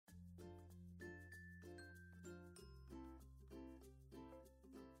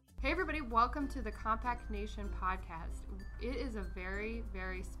Hey everybody, welcome to the Compact Nation podcast. It is a very,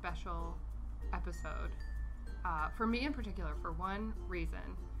 very special episode for me in particular for one reason,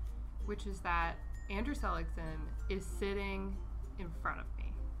 which is that Andrew Seligson is sitting in front of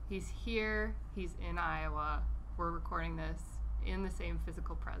me. He's here, he's in Iowa, we're recording this in the same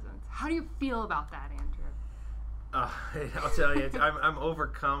physical presence. How do you feel about that, Andrew? I'll tell you, I'm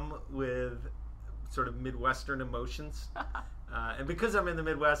overcome with sort of Midwestern emotions. And because I'm in the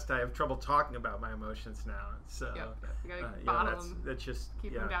Midwest, I have trouble talking about my emotions now. So you gotta bottle them. That's just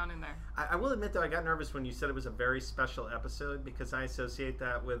keep them down in there. I will admit, though, I got nervous when you said it was a very special episode because I associate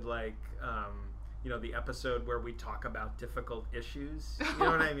that with the episode where we talk about difficult issues. You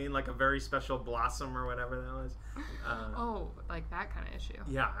know what I mean? Like a very special blossom or whatever that was. Like that kind of issue.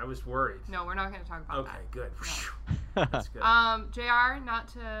 Yeah, I was worried. No, we're not going to talk about that. Okay, good. No. That's good. JR, not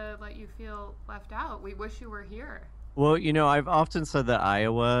to let you feel left out, we wish you were here. Well, I've often said that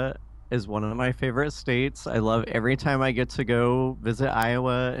Iowa is one of my favorite states. I love every time I get to go visit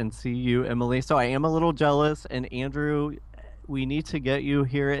Iowa and see you, Emily. So I am a little jealous. And Andrew, we need to get you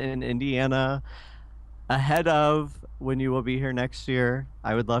here in Indiana ahead of when you will be here next year.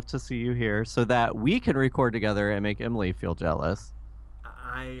 I would love to see you here so that we can record together and make Emily feel jealous.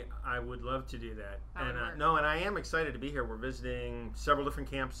 I would love to do that. And I am excited to be here. We're visiting several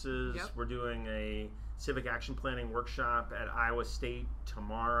different campuses. Yep. We're doing a civic action planning workshop at Iowa State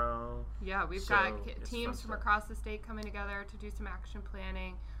tomorrow. Yeah, we've got teams from across the state coming together to do some action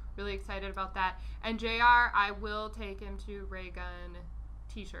planning. Really excited about that. And JR, I will take him to Ray Gun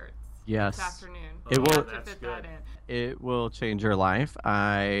t-shirts this afternoon. It will change your life.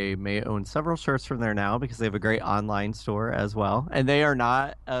 I may own several shirts from there now because they have a great online store as well. And they are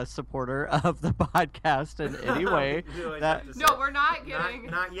not a supporter of the podcast in any way. No, we're not getting...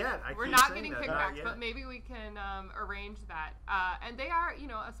 Not yet. We're not getting kickbacks, but maybe we can arrange that. And they are,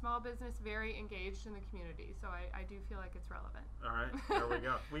 a small business very engaged in the community. So I do feel like it's relevant. All right, there we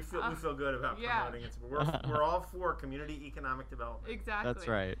go. We feel good about promoting it. We're all for community economic development. Exactly. That's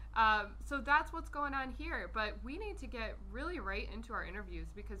right. So that's what's going on here. But we need to get really right into our interviews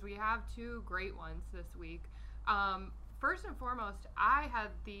because we have two great ones this week. First and foremost, I had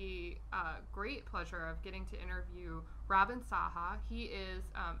the great pleasure of getting to interview Robin Saha. He is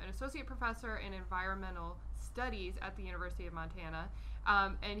an associate professor in environmental studies at the University of Montana.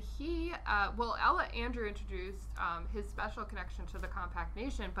 And he, I'll let Andrew introduce his special connection to the Compact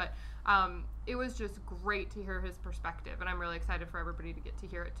Nation, but it was just great to hear his perspective, and I'm really excited for everybody to get to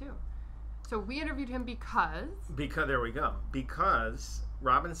hear it too. So we interviewed him because there we go. Because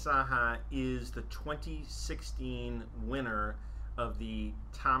Robin Saha is the 2016 winner of the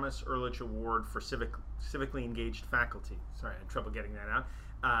Thomas Ehrlich Award for Civically Engaged Faculty. Sorry, I had trouble getting that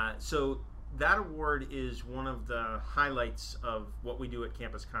out. So that award is one of the highlights of what we do at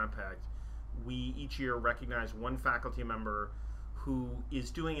Campus Compact. We each year recognize one faculty member who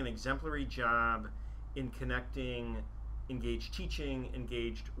is doing an exemplary job in connecting engaged teaching,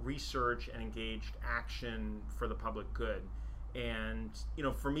 engaged research, and engaged action for the public good. And,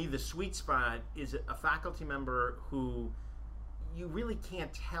 for me, the sweet spot is a faculty member who you really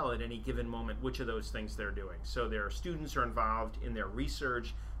can't tell at any given moment which of those things they're doing. So their students are involved in their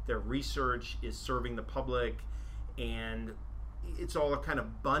research is serving the public, and it's all a kind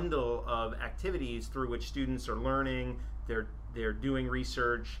of bundle of activities through which students are learning, they're doing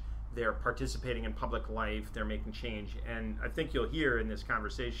research, they're participating in public life, they're making change. And I think you'll hear in this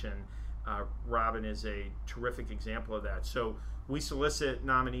conversation, Robin is a terrific example of that. So we solicit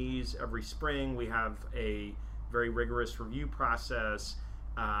nominees every spring. We have a very rigorous review process.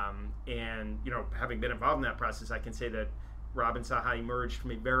 And, having been involved in that process, I can say that Robin Saha emerged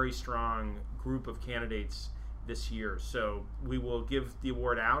from a very strong group of candidates this year. So we will give the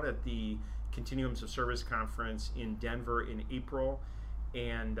award out at the Continuums of Service Conference in Denver in April.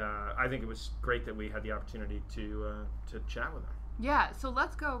 And I think it was great that we had the opportunity to chat with him. Yeah, so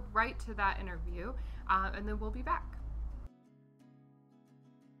let's go right to that interview, and then we'll be back.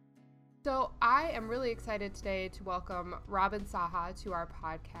 So I am really excited today to welcome Robin Saha to our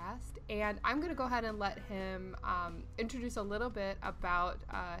podcast, and I'm going to go ahead and let him introduce a little bit about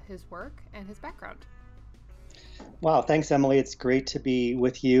his work and his background. Wow, thanks, Emily. It's great to be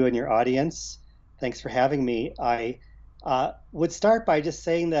with you and your audience. Thanks for having me. I would start by just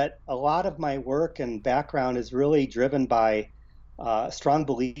saying that a lot of my work and background is really driven by a strong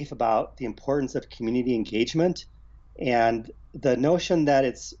belief about the importance of community engagement and the notion that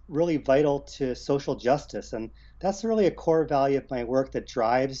it's really vital to social justice. And that's really a core value of my work that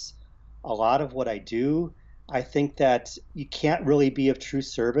drives a lot of what I do. I think that you can't really be of true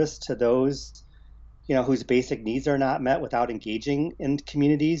service to those whose basic needs are not met without engaging in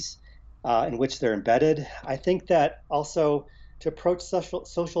communities in which they're embedded. I think that also to approach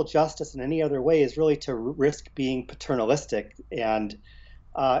social justice in any other way is really to risk being paternalistic and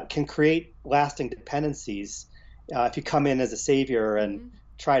can create lasting dependencies. If you come in as a savior and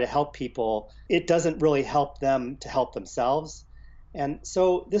try to help people, it doesn't really help them to help themselves. And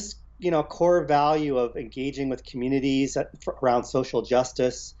so this, core value of engaging with communities around social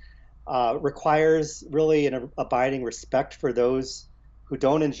justice requires really an abiding respect for those who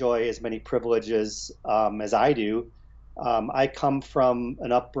don't enjoy as many privileges as I do. I come from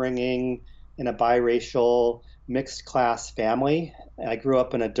an upbringing in a biracial, mixed class family. I grew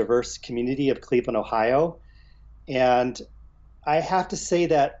up in a diverse community of Cleveland, Ohio. And I have to say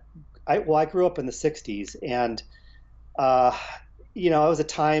that I grew up in the 60s, and it was a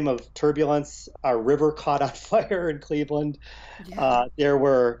time of turbulence. Our river caught on fire in Cleveland. Yeah. There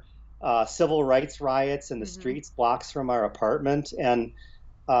were civil rights riots in the streets blocks from our apartment. And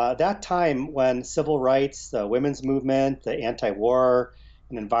that time when civil rights, the women's movement, the anti-war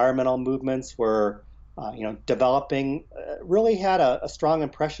and environmental movements were developing, really had a strong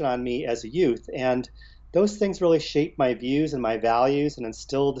impression on me as a youth. And those things really shaped my views and my values, and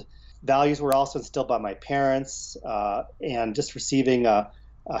values were also instilled by my parents, and just receiving a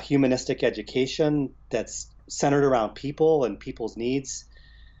humanistic education that's centered around people and people's needs.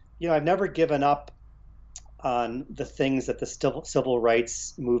 I've never given up on the things that the civil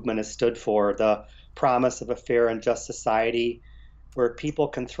rights movement has stood for, the promise of a fair and just society where people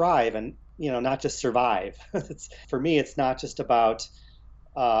can thrive and, not just survive. For me, it's not just about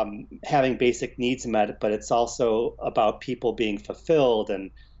having basic needs met, but it's also about people being fulfilled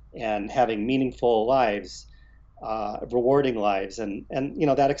and having meaningful lives, rewarding lives. And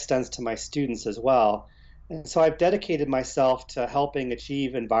that extends to my students as well. And so I've dedicated myself to helping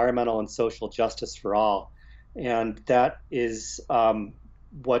achieve environmental and social justice for all. And that is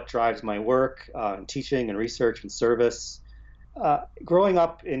what drives my work in teaching and research and service. Growing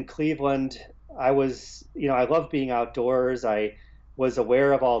up in Cleveland, I love being outdoors. I was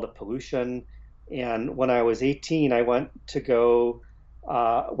aware of all the pollution. And when I was 18, I went to go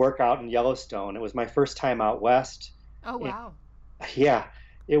work out in Yellowstone. It was my first time out west. Oh, wow. Yeah,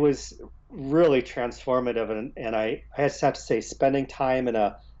 it was really transformative. And I just have to say, spending time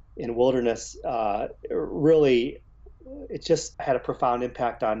in wilderness really, it just had a profound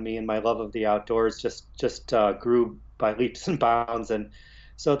impact on me, and my love of the outdoors just grew by leaps and bounds. And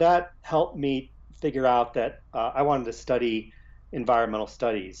so that helped me figure out that I wanted to study environmental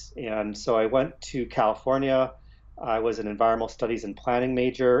studies. And so I went to California. I was an environmental studies and planning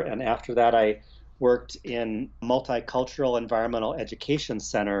major. And after that, I worked in Multicultural Environmental Education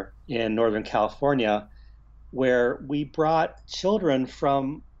Center in Northern California, where we brought children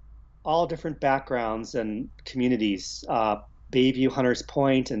from all different backgrounds and communities. Bayview, Hunters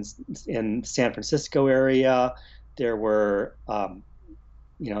Point, and in San Francisco area, there were, an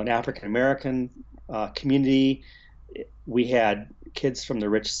African American community. We had kids from the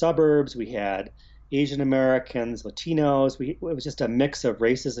rich suburbs. We had Asian Americans, Latinos. It was just a mix of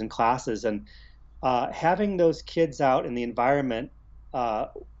races and classes. And having those kids out in the environment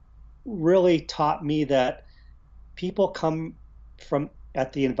really taught me that people come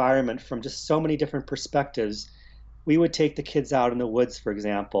at the environment from just so many different perspectives. We would take the kids out in the woods, for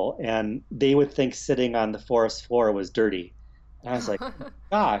example, and they would think sitting on the forest floor was dirty. And I was like,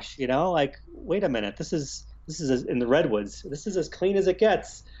 gosh, wait a minute, this is in the redwoods. This is as clean as it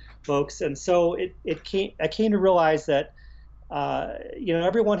gets, folks. And so I came to realize that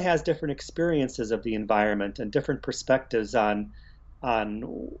everyone has different experiences of the environment and different perspectives on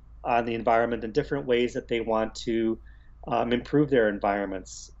the environment and different ways that they want to improve their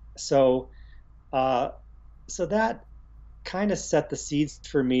environments. So that kind of set the seeds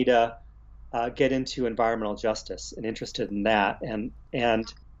for me to get into environmental justice and interested in that.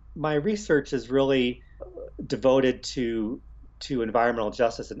 And my research is really devoted to environmental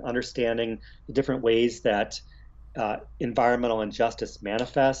justice and understanding the different ways that environmental injustice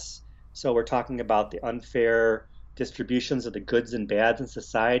manifests. So we're talking about the unfair distributions of the goods and bads in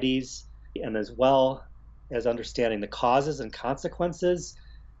societies, and as well as understanding the causes and consequences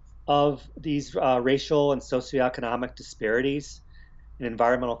of these racial and socioeconomic disparities in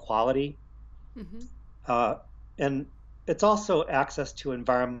environmental quality. Mm-hmm. And it's also access to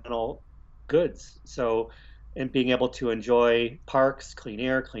environmental goods. So, and being able to enjoy parks, clean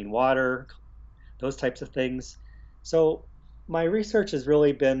air, clean water, those types of things. So my research has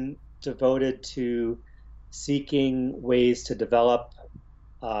really been devoted to seeking ways to develop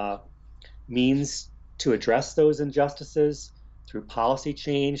means to address those injustices through policy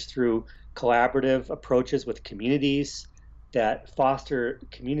change, through collaborative approaches with communities that foster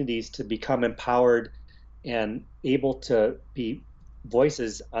communities to become empowered and able to be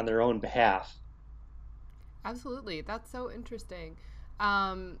voices on their own behalf. Absolutely. That's so interesting.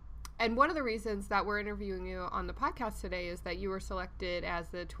 And one of the reasons that we're interviewing you on the podcast today is that you were selected as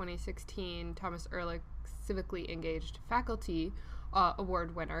the 2016 Thomas Ehrlich Civically Engaged Faculty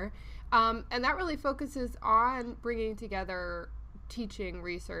Award winner. And that really focuses on bringing together teaching,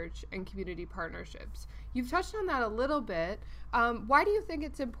 research, and community partnerships. You've touched on that a little bit. Why do you think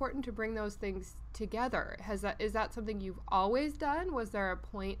it's important to bring those things together? Is that something you've always done? Was there a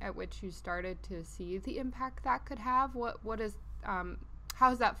point at which you started to see the impact that could have? How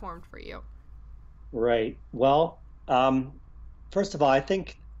has that formed for you? Right. Well, first of all, I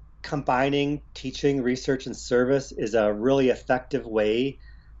think combining teaching, research, and service is a really effective way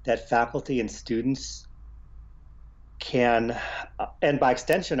that faculty and students can, and by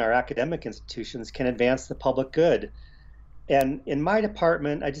extension, our academic institutions can advance the public good. And in my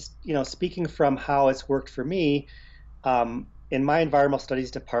department, I just, speaking from how it's worked for me, in my environmental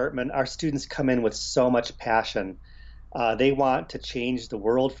studies department, our students come in with so much passion. They want to change the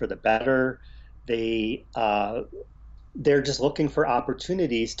world for the better. They're just looking for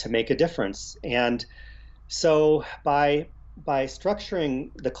opportunities to make a difference. And so by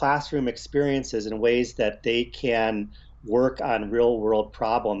structuring the classroom experiences in ways that they can work on real world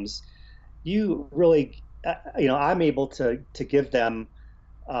problems, you really, I'm able to give them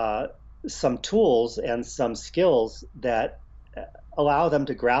some tools and some skills that allow them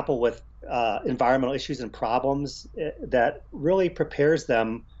to grapple with environmental issues and problems that really prepares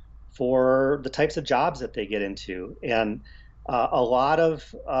them for the types of jobs that they get into. And a lot of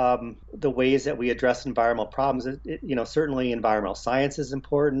the ways that we address environmental problems, certainly environmental science is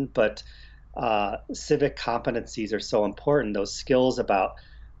important, but civic competencies are so important. Those skills about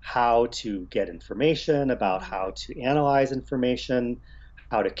how to get information, about how to analyze information,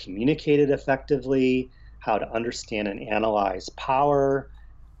 how to communicate it effectively, how to understand and analyze power.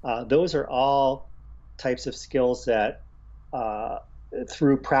 Those are all types of skills that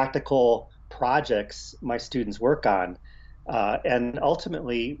through practical projects my students work on. And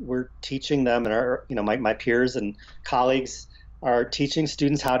ultimately, we're teaching them, and my peers and colleagues are teaching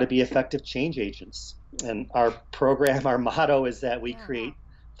students how to be effective change agents. And our program, our motto is that we create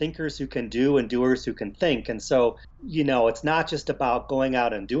thinkers who can do and doers who can think. And so, it's not just about going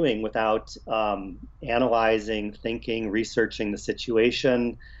out and doing without analyzing, thinking, researching the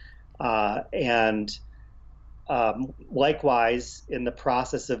situation. And likewise, in the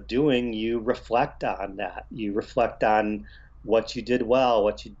process of doing, you reflect on that. You reflect on what you did well,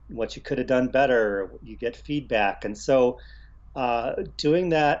 what you could have done better. You get feedback. And so doing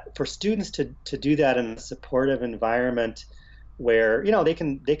that for students to do that in a supportive environment where they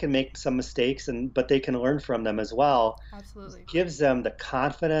can make some mistakes but they can learn from them as well. Absolutely. Gives them the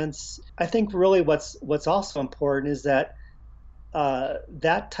confidence. I think really what's also important is that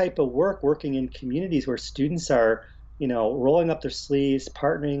that type of working in communities where students are rolling up their sleeves,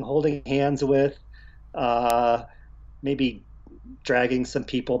 partnering, holding hands with, maybe dragging some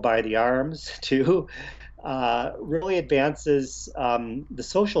people by the arms too, really advances the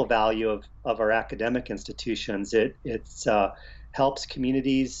social value of our academic institutions. It helps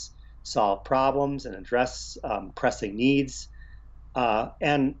communities solve problems and address pressing needs,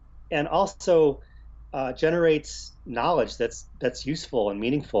 and also generates knowledge that's useful and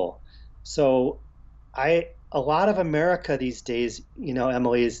meaningful. So a lot of America these days,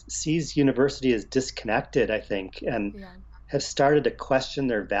 Emily, sees university as disconnected, I think, and have started to question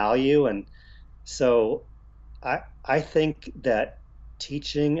their value. And so I think that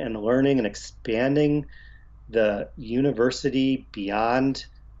teaching and learning and expanding the university beyond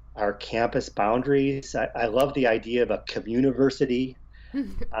our campus boundaries. I love the idea of a communiversity,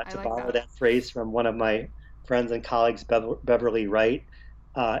 to borrow that phrase from one of my friends and colleagues, Beverly Wright,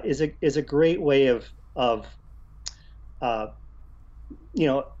 is a great way of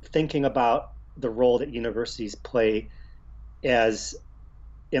thinking about the role that universities play as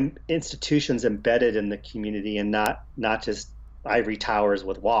institutions embedded in the community and not just ivory towers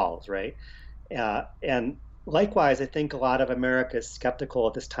with walls, right? And likewise, I think a lot of America is skeptical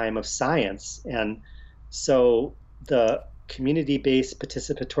at this time of science. And so the community-based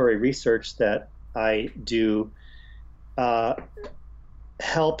participatory research that I do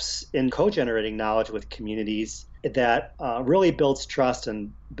helps in co-generating knowledge with communities that really builds trust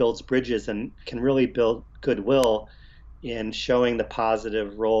and builds bridges and can really build goodwill in showing the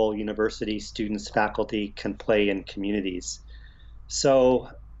positive role university students, faculty can play in communities. So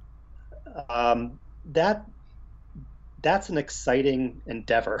that's an exciting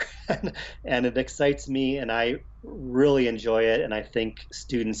endeavor, and it excites me, and I really enjoy it. And I think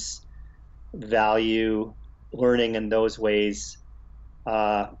students value learning in those ways,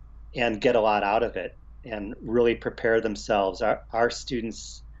 uh, and get a lot out of it, and really prepare themselves. Our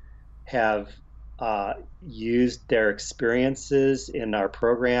students have used their experiences in our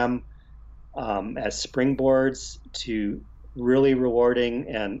program as springboards to really rewarding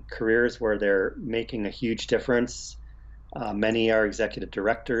and careers where they're making a huge difference. Many are executive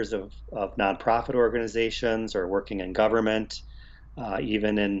directors of nonprofit organizations or working in government,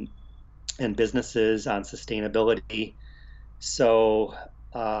 even in businesses on sustainability. So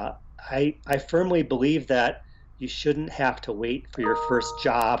I firmly believe that you shouldn't have to wait for your first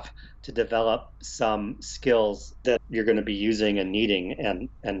job to develop some skills that you're going to be using and needing,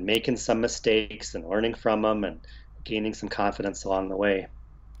 and making some mistakes and learning from them and gaining some confidence along the way.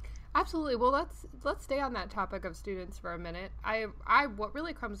 Absolutely. Well, let's stay on that topic of students for a minute. I what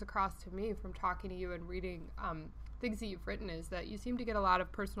really comes across to me from talking to you and reading things that you've written is that you seem to get a lot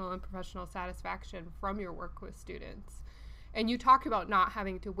of personal and professional satisfaction from your work with students. And you talk about not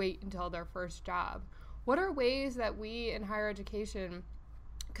having to wait until their first job. What are ways that we in higher education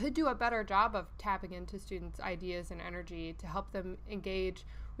could do a better job of tapping into students' ideas and energy to help them engage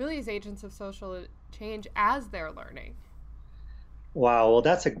really as agents of social change as they're learning? Wow, well,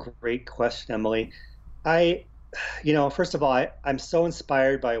 that's a great question, Emily. First of all, I'm so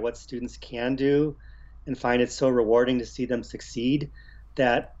inspired by what students can do and find it so rewarding to see them succeed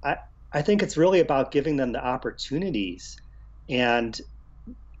that I think it's really about giving them the opportunities, and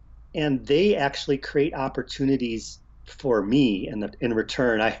they actually create opportunities for me in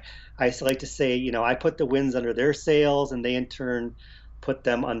return. I like to say, I put the winds under their sails, and they in turn put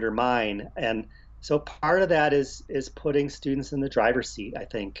them under mine. And so part of that is putting students in the driver's seat. I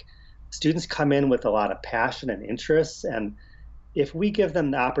think students come in with a lot of passion and interests, and if we give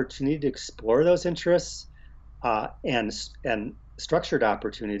them the opportunity to explore those interests and structured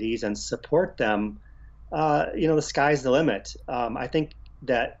opportunities and support them, the sky's the limit. I think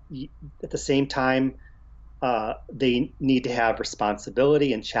that at the same time, they need to have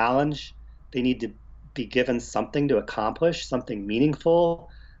responsibility and challenge. They need to be given something to accomplish, something meaningful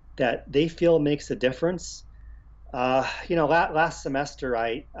that they feel makes a difference. Last semester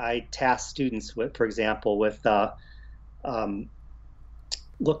I tasked students with, for example, with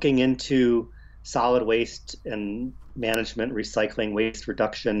looking into solid waste and management, recycling, waste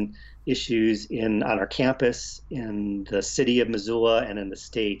reduction issues on our campus, in the city of Missoula, and in the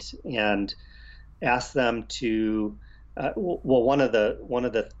state, and asked them to. One of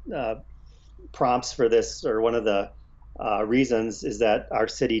the prompts for this, or one of the reasons, is that our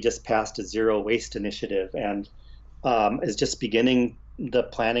city just passed a zero waste initiative and is just beginning the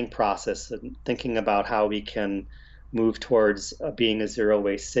planning process and thinking about how we can move towards being a zero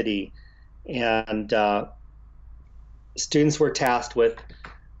waste city. And students were tasked with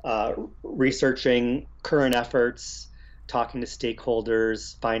researching current efforts, talking to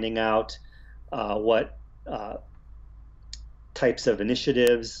stakeholders, finding out what types of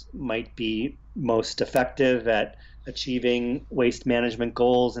initiatives might be most effective at achieving waste management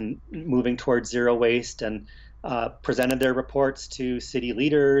goals and moving towards zero waste, and presented their reports to city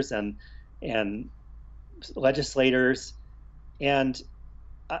leaders and legislators. And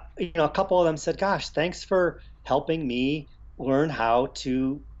a couple of them said, "Gosh, thanks for helping me learn how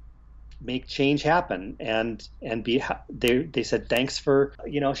to make change happen." And they said, "Thanks for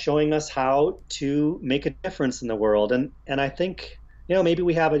showing us how to make a difference in the world." And I think maybe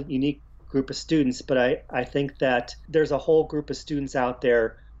we have a unique group of students, but I think that there's a whole group of students out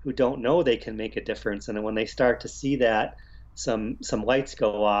there who don't know they can make a difference, and then when they start to see that, some lights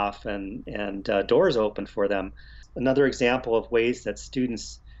go off and doors open for them. Another example of ways that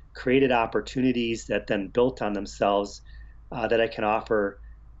students created opportunities that then built on themselves that I can offer.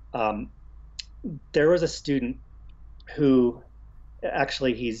 There was a student who,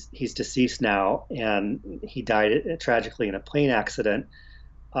 actually he's deceased now, and he died tragically in a plane accident.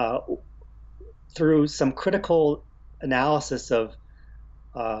 Through some critical analysis of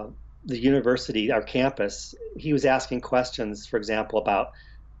the university, our campus, he was asking questions, for example, about,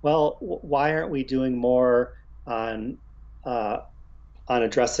 well, why aren't we doing more on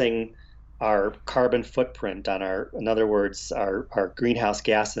addressing our carbon footprint, in other words, our greenhouse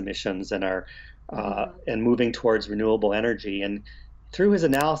gas emissions, and and moving towards renewable energy. And through his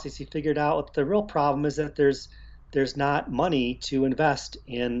analysis, he figured out the real problem is that there's not money to invest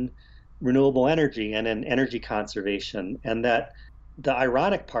in renewable energy and in energy conservation, and that the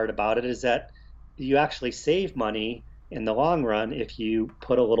ironic part about it is that you actually save money in the long run if you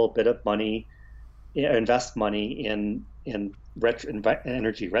put a little bit of money, invest money in in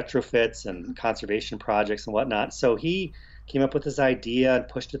energy retrofits and conservation projects and whatnot. So he came up with this idea and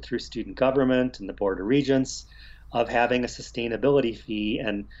pushed it through student government and the Board of Regents of having a sustainability fee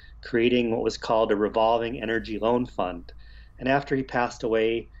and creating what was called a revolving energy loan fund. And after he passed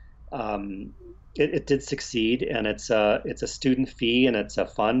away, it did succeed, and it's a student fee, and it's a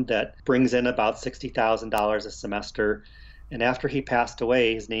fund that brings in about $60,000 a semester. And after he passed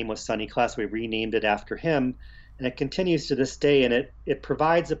away, his name was Sonny Kless. We renamed it after him, and it continues to this day. And it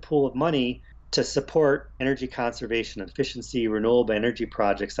provides a pool of money to support energy conservation, efficiency, renewable energy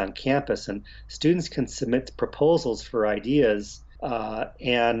projects on campus. And students can submit proposals for ideas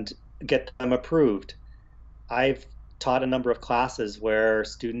and get them approved. I've taught a number of classes where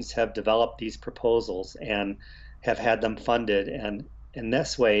students have developed these proposals and have had them funded. And in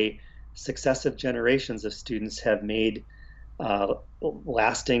this way, successive generations of students have made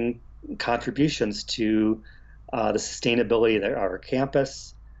lasting contributions to the sustainability of our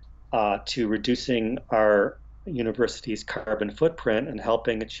campus, to reducing our university's carbon footprint and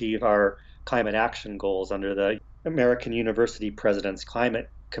helping achieve our climate action goals under the American University President's Climate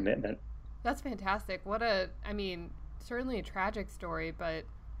Commitment. That's fantastic. Certainly a tragic story, but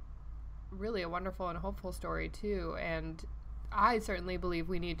really a wonderful and hopeful story too. And I certainly believe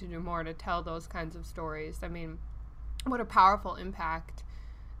we need to do more to tell those kinds of stories. I mean, what a powerful impact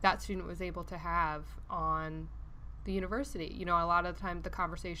that student was able to have on the university. You know, a lot of the time the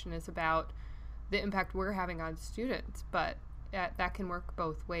conversation is about the impact we're having on students, but that can work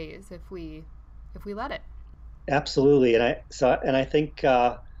both ways if we let it. Absolutely. And I think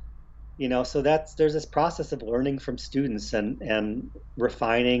so there's this process of learning from students and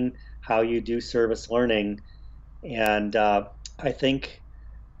refining how you do service learning. And I think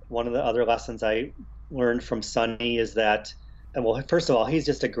one of the other lessons I learned from Sonny is that, first of all, he's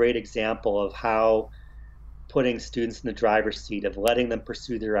just a great example of how putting students in the driver's seat, of letting them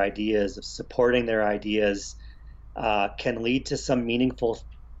pursue their ideas, of supporting their ideas, can lead to some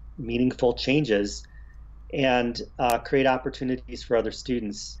meaningful changes and create opportunities for other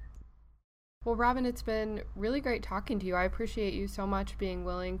students. Well, Robin, it's been really great talking to you. I appreciate you so much being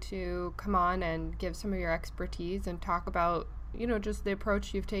willing to come on and give some of your expertise and talk about, just the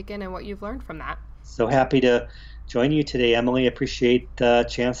approach you've taken and what you've learned from that. So happy to join you today, Emily. Appreciate the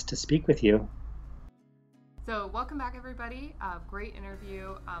chance to speak with you. So welcome back, everybody. Great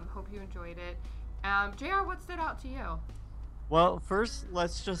interview. Hope you enjoyed it. JR, what stood out to you? Well, first,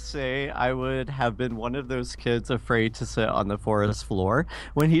 let's just say I would have been one of those kids afraid to sit on the forest floor.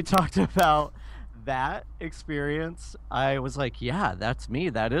 When he talked about that experience, I was like, yeah, that's me.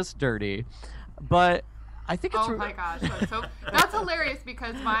 That is dirty. But I think it's... Oh my gosh. That's hilarious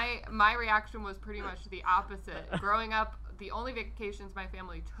because my reaction was pretty much the opposite. Growing up, the only vacations my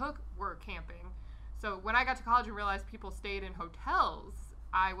family took were camping. So when I got to college and realized people stayed in hotels,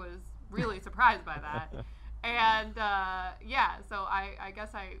 I was really surprised by that. And so I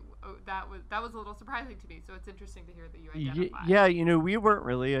guess that was a little surprising to me. So it's interesting to hear that you identify. Yeah, we weren't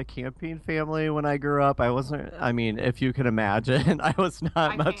really a camping family when I grew up. I wasn't. I mean, if you can imagine, I was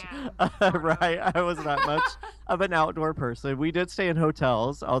not much. Right, I was not much of an outdoor person. We did stay in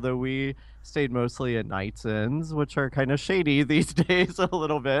hotels, although we stayed mostly at Knights Inns, which are kind of shady these days a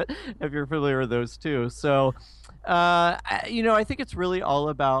little bit, if you're familiar with those too. So. I think it's really all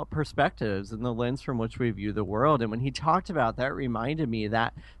about perspectives and the lens from which we view the world. And when he talked about that, reminded me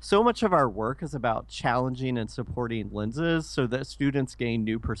that so much of our work is about challenging and supporting lenses so that students gain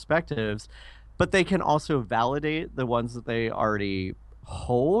new perspectives, but they can also validate the ones that they already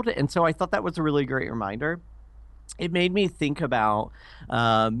hold. And so I thought that was a really great reminder. It made me think about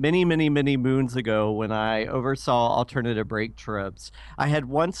many, many, many moons ago when I oversaw alternative break trips. I had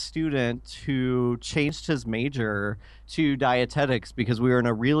one student who changed his major to dietetics because we were in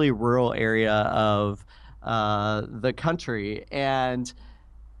a really rural area of the country. And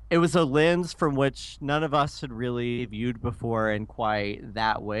it was a lens from which none of us had really viewed before in quite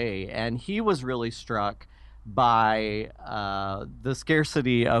that way. And he was really struck by the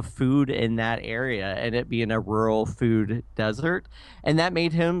scarcity of food in that area and it being a rural food desert. And that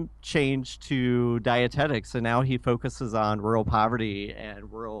made him change to dietetics. And now he focuses on rural poverty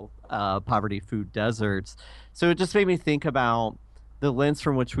and rural poverty food deserts. So it just made me think about the lens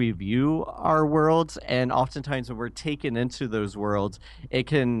from which we view our worlds. And oftentimes when we're taken into those worlds, it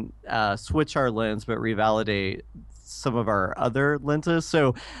can switch our lens, but revalidate some of our other lenses.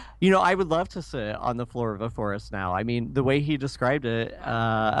 So, I would love to sit on the floor of a forest now. I mean, the way he described it,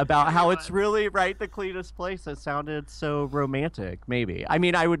 about how it's really the cleanest place, it sounded so romantic, maybe. I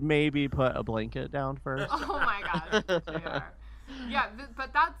mean, I would maybe put a blanket down first. Oh my gosh. Yeah,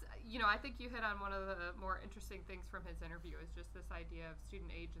 but that's, I think you hit on one of the more interesting things from his interview is just this idea of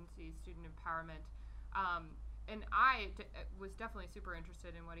student agency, student empowerment. And I was definitely super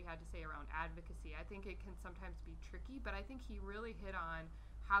interested in what he had to say around advocacy. I think it can sometimes be tricky, but I think he really hit on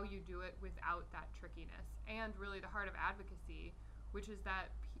how you do it without that trickiness. And really the heart of advocacy, which is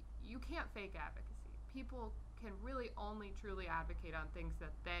that you can't fake advocacy. People can really only truly advocate on things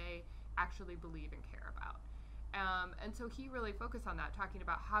that they actually believe and care about. And so he really focused on that, talking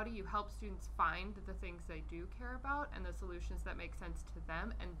about how do you help students find the things they do care about and the solutions that make sense to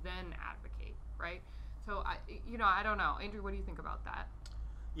them, and then advocate, right? So, I don't know. Andrew, what do you think about that?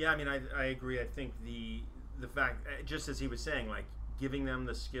 Yeah, I mean, I agree. I think the fact, just as he was saying, like giving them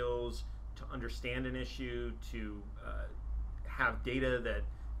the skills to understand an issue, to have data that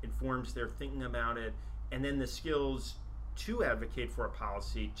informs their thinking about it, and then the skills to advocate for a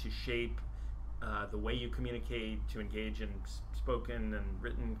policy, to shape the way you communicate, to engage in spoken and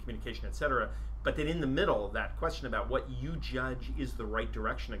written communication, etc. But then in the middle, that question about what you judge is the right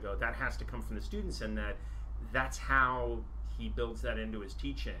direction to go, that has to come from the students, and that's how he builds that into his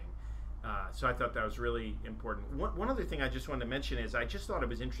teaching. So I thought that was really important. One other thing I just wanted to mention is I just thought it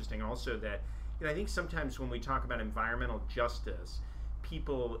was interesting also that I think sometimes when we talk about environmental justice,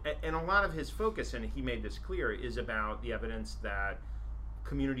 people, and a lot of his focus, and he made this clear, is about the evidence that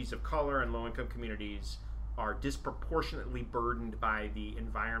communities of color and low-income communities are disproportionately burdened by the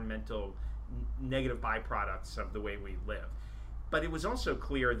environmental negative byproducts of the way we live. But it was also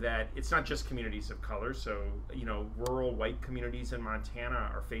clear that it's not just communities of color. So, rural white communities in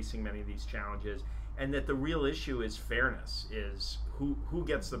Montana are facing many of these challenges, and that the real issue is fairness, is who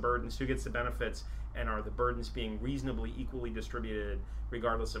gets the burdens, who gets the benefits, and are the burdens being reasonably equally distributed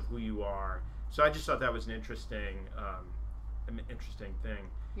regardless of who you are. So I just thought that was an interesting thing.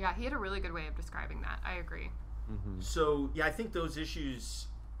 Yeah, he had a really good way of describing that. I agree. Mm-hmm. So, yeah, I think those issues,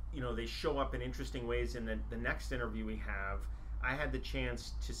 they show up in interesting ways in the next interview we have. I had the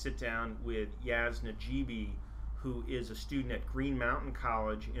chance to sit down with Yaz Najibi, who is a student at Green Mountain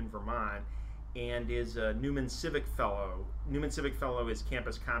College in Vermont and is a Newman Civic Fellow. Newman Civic Fellow is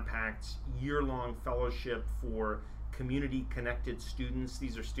Campus Compact's year-long fellowship for community-connected students.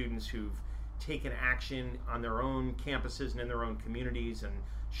 These are students who've taken action on their own campuses and in their own communities and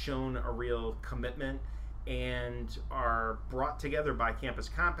shown a real commitment, and are brought together by Campus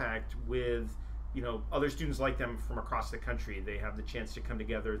Compact with other students like them from across the country. They have the chance to come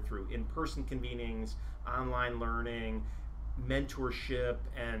together through in-person convenings, online learning, mentorship,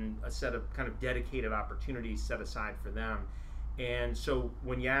 and a set of kind of dedicated opportunities set aside for them. And so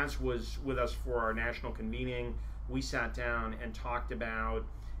when Yaz was with us for our national convening, we sat down and talked about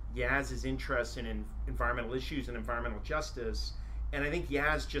Yaz's interest in environmental issues and environmental justice. And I think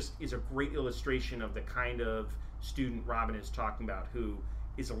Yaz just is a great illustration of the kind of student Robin is talking about, who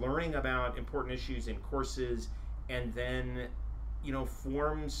is learning about important issues in courses and then,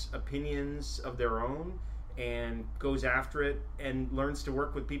 forms opinions of their own and goes after it and learns to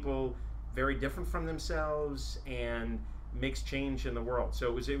work with people very different from themselves and makes change in the world.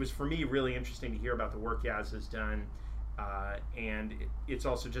 So it was for me really interesting to hear about the work Yaz has done. And it's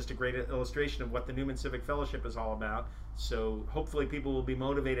also just a great illustration of what the Newman Civic Fellowship is all about. So hopefully people will be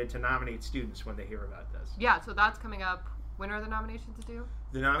motivated to nominate students when they hear about this. Yeah, so that's coming up. When are the nominations due?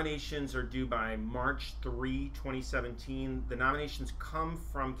 The nominations are due by March 3, 2017. The nominations come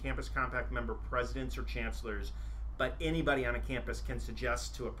from Campus Compact member presidents or chancellors, but anybody on a campus can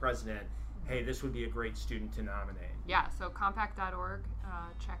suggest to a president, hey, this would be a great student to nominate. Yeah, so compact.org,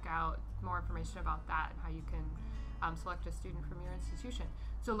 check out more information about that and how you can select a student from your institution.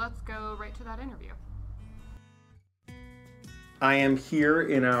 So let's go right to that interview. I am here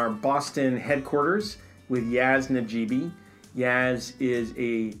in our Boston headquarters with Yaz Najibi. Yaz is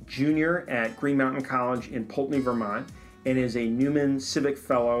a junior at Green Mountain College in Poultney, Vermont, and is a Newman Civic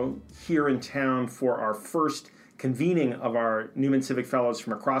Fellow here in town for our first convening of our Newman Civic Fellows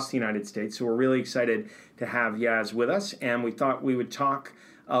from across the United States. So we're really excited to have Yaz with us, and we thought we would talk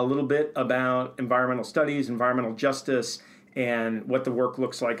a little bit about environmental studies, environmental justice, and what the work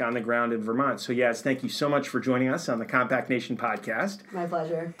looks like on the ground in Vermont. So Yaz, thank you so much for joining us on the Compact Nation podcast. My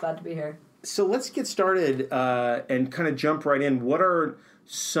pleasure. Glad to be here. So let's get started and kind of jump right in. What are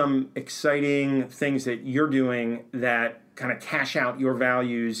some exciting things that you're doing that kind of cash out your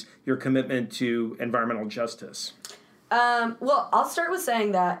values, your commitment to environmental justice? Well, I'll start with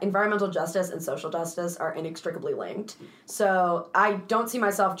saying that environmental justice and social justice are inextricably linked. So I don't see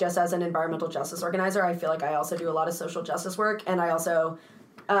myself just as an environmental justice organizer. I feel like I also do a lot of social justice work, and I also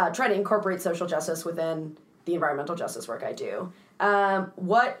try to incorporate social justice within the environmental justice work I do.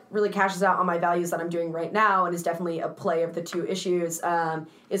 What really cashes out on my values that I'm doing right now, and is definitely a play of the two issues,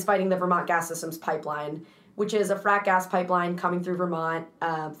 is fighting the Vermont Gas Systems Pipeline, which is a frack gas pipeline coming through Vermont.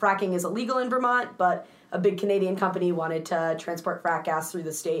 Fracking is illegal in Vermont, but a big Canadian company wanted to transport frack gas through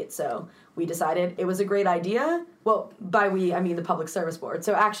the state, so we decided it was a great idea. Well, by we, I mean the Public Service Board,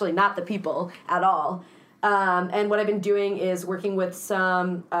 so actually not the people at all. And what I've been doing is working with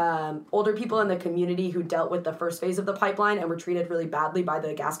some older people in the community who dealt with the first phase of the pipeline and were treated really badly by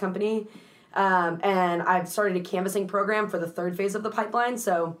the gas company. And I've started a canvassing program for the third phase of the pipeline.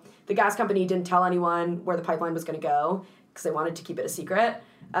 So the gas company didn't tell anyone where the pipeline was going to go because they wanted to keep it a secret.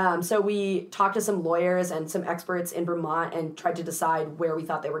 So we talked to some lawyers and some experts in Vermont and tried to decide where we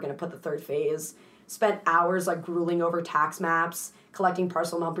thought they were going to put the third phase. Spent hours like grueling over tax maps, collecting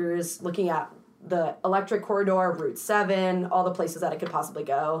parcel numbers, looking at the electric corridor, Route 7, all the places that it could possibly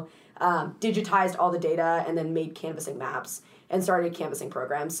go, digitized all the data, and then made canvassing maps and started a canvassing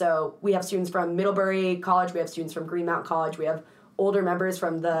program. So we have students from Middlebury College, we have students from Green Mountain College, we have older members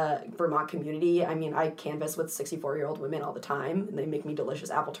from the Vermont community. I mean, I canvass with 64-year-old women all the time, and they make me delicious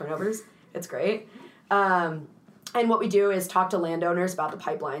apple turnovers. It's great. And what we do is talk to landowners about the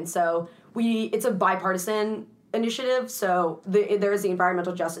pipeline. So it's a bipartisan initiative. So there is the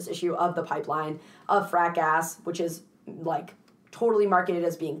environmental justice issue of the pipeline, of frack gas, which is like totally marketed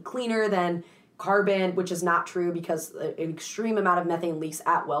as being cleaner than carbon, which is not true because an extreme amount of methane leaks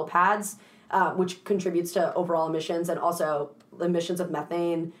at well pads, which contributes to overall emissions, and also the emissions of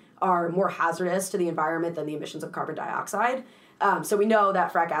methane are more hazardous to the environment than the emissions of carbon dioxide. So we know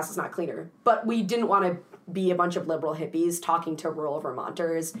that frack gas is not cleaner, but we didn't want to be a bunch of liberal hippies talking to rural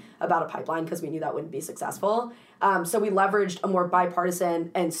Vermonters about a pipeline because we knew that wouldn't be successful. So we leveraged a more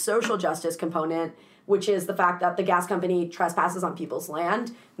bipartisan and social justice component, which is the fact that the gas company trespasses on people's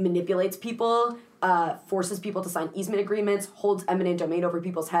land, manipulates people, forces people to sign easement agreements, holds eminent domain over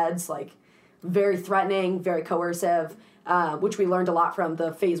people's heads, like very threatening, very coercive, which we learned a lot from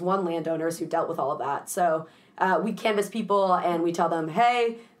the phase 1 landowners who dealt with all of that. So we canvass people and we tell them,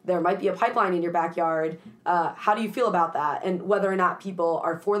 hey, there might be a pipeline in your backyard. How do you feel about that? And whether or not people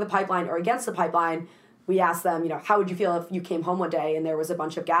are for the pipeline or against the pipeline, we ask them, how would you feel if you came home one day and there was a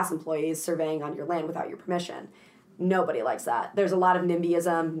bunch of gas employees surveying on your land without your permission? Nobody likes that. There's a lot of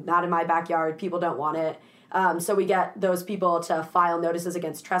NIMBYism, not in my backyard, people don't want it. So we get those people to file notices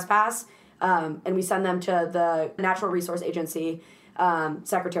against trespass, and we send them to the Natural Resource Agency,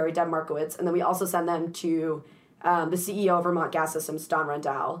 Secretary Deb Markowitz, and then we also send them to the CEO of Vermont Gas Systems, Don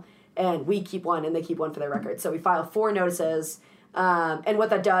Rendell, and we keep one and they keep one for their record. So we file 4 notices, and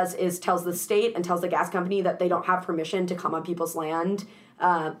what that does is tells the state and tells the gas company that they don't have permission to come on people's land,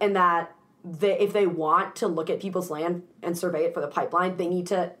 and that if they want to look at people's land and survey it for the pipeline, they need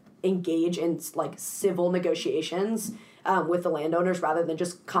to engage in like civil negotiations with the landowners rather than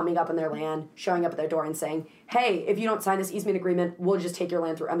just coming up on their land, showing up at their door and saying, hey, if you don't sign this easement agreement, we'll just take your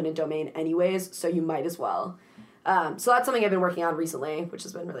land through eminent domain anyways, so you might as well. So that's something I've been working on recently, which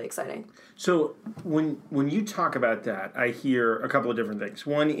has been really exciting. So when you talk about that, I hear a couple of different things.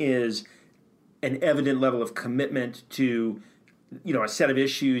 One is an evident level of commitment to, a set of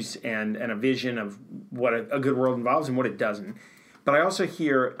issues and a vision of what a good world involves and what it doesn't. But I also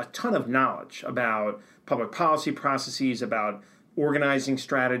hear a ton of knowledge about public policy processes, about organizing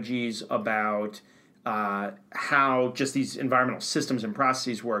strategies, about how just these environmental systems and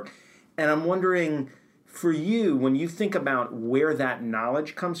processes work. And I'm wondering, for you, when you think about where that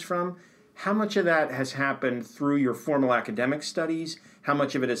knowledge comes from, how much of that has happened through your formal academic studies? How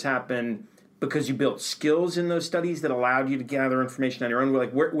much of it has happened because you built skills in those studies that allowed you to gather information on your own?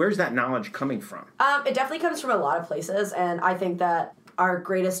 Like, where's that knowledge coming from? It definitely comes from a lot of places, and I think that our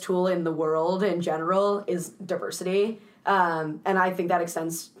greatest tool in the world in general is diversity, and I think that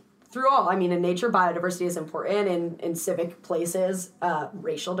extends through all. I mean, in nature, biodiversity is important. In civic places,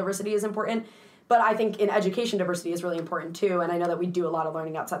 racial diversity is important. But I think in education, diversity is really important too, and I know that we do a lot of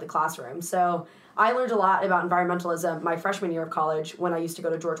learning outside the classroom. So I learned a lot about environmentalism my freshman year of college when I used to go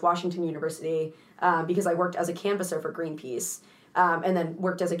to George Washington University because I worked as a canvasser for Greenpeace and then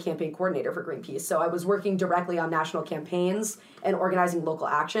worked as a campaign coordinator for Greenpeace. So I was working directly on national campaigns and organizing local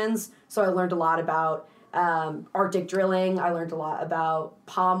actions. So I learned a lot about Arctic drilling. I learned a lot about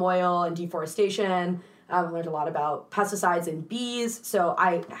palm oil and deforestation. I learned a lot about pesticides and bees, so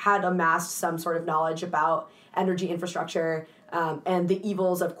I had amassed some sort of knowledge about energy infrastructure and the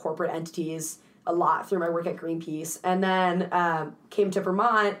evils of corporate entities a lot through my work at Greenpeace. And then came to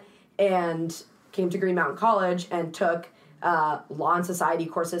Vermont and came to Green Mountain College and took law and society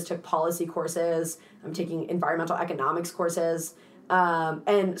courses, took policy courses. I'm taking environmental economics courses.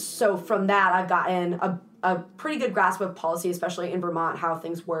 And so from that, I've gotten a pretty good grasp of policy, especially in Vermont, how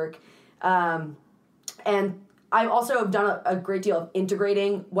things work. And I also have done a great deal of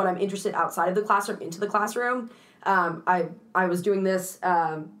integrating what I'm interested outside of the classroom into the classroom. I was doing this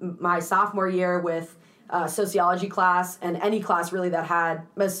my sophomore year with sociology class, and any class really that had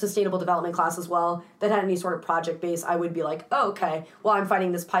a sustainable development class as well that had any sort of project base. I would be like, oh, okay, well, I'm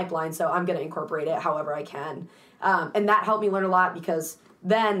fighting this pipeline, so I'm going to incorporate it however I can. And that helped me learn a lot, because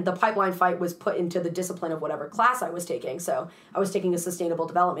then the pipeline fight was put into the discipline of whatever class I was taking. So I was taking a sustainable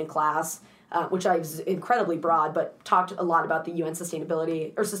development class, which I was incredibly broad, but talked a lot about the UN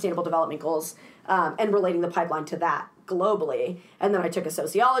sustainability or sustainable development goals, and relating the pipeline to that globally. And then I took a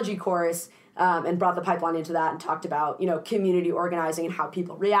sociology course, and brought the pipeline into that and talked about, community organizing and how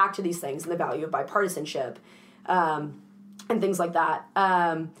people react to these things and the value of bipartisanship, and things like that.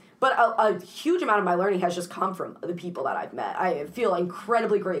 But a huge amount of my learning has just come from the people that I've met. I feel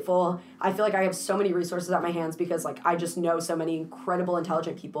incredibly grateful. I feel like I have so many resources at my hands because I just know so many incredible,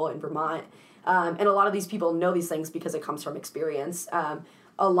 intelligent people in Vermont. And a lot of these people know these things because it comes from experience.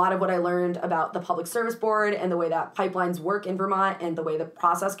 A lot of what I learned about the Public Service Board and the way that pipelines work in Vermont and the way the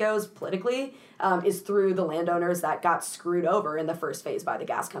process goes politically is through the landowners that got screwed over in the first phase by the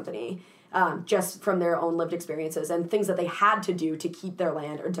gas company, just from their own lived experiences and things that they had to do to keep their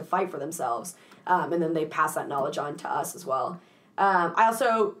land or to fight for themselves. And then they pass that knowledge on to us as well.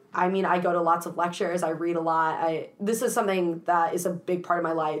 I go to lots of lectures. I read a lot. This is something that is a big part of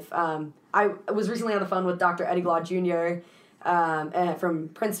my life. I was recently on the phone with Dr. Eddie Glaw Jr., from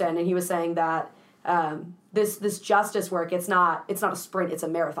Princeton, and he was saying that this justice work, it's not a sprint, it's a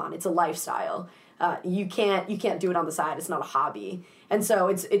marathon, it's a lifestyle. You can't do it on the side. It's not a hobby, and so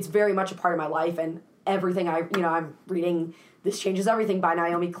it's very much a part of my life. And everything I'm reading This Changes Everything by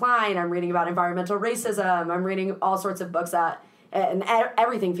Naomi Klein. I'm reading about environmental racism. I'm reading all sorts of books and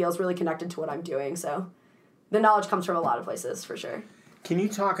everything feels really connected to what I'm doing. So the knowledge comes from a lot of places for sure. Can you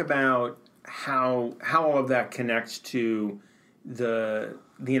talk about how all of that connects to the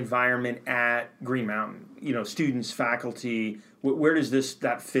environment at Green Mountain? Students, faculty. Where does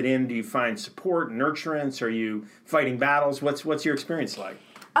that fit in? Do you find support, nurturance? Are you fighting battles? What's your experience like?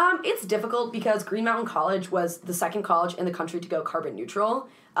 It's difficult because Green Mountain College was the second college in the country to go carbon neutral.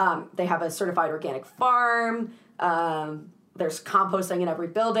 They have a certified organic farm. There's composting in every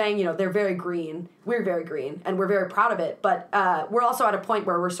building. They're very green. We're very green, and we're very proud of it. But we're also at a point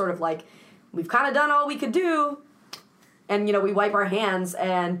where we're sort of like, we've kind of done all we could do. And, we wipe our hands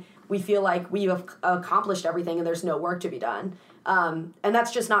and we feel like we have accomplished everything and there's no work to be done. And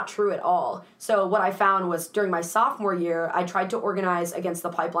that's just not true at all. So what I found was during my sophomore year, I tried to organize against the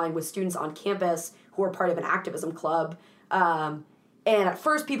pipeline with students on campus who were part of an activism club. And at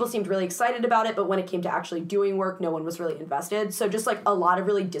first people seemed really excited about it, but when it came to actually doing work, no one was really invested. So just a lot of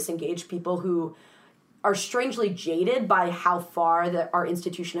really disengaged people who are strangely jaded by how far that our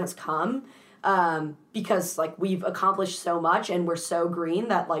institution has come. Because we've accomplished so much and we're so green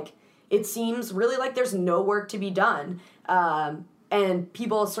that it seems really like there's no work to be done. And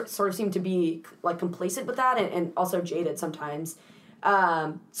people sort of seem to be complacent with that and also jaded sometimes.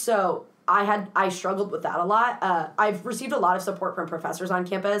 So I struggled with that a lot. I've received a lot of support from professors on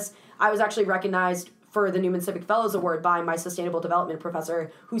campus. I was actually recognized for the Newman Civic Fellows Award by my sustainable development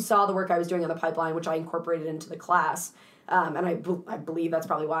professor, who saw the work I was doing on the pipeline, which I incorporated into the class. And I believe that's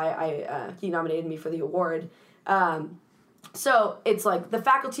probably why he nominated me for the award. So it's the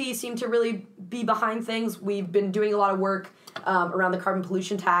faculty seem to really be behind things. We've been doing a lot of work around the carbon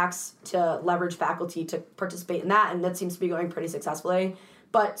pollution tax to leverage faculty to participate in that, and that seems to be going pretty successfully.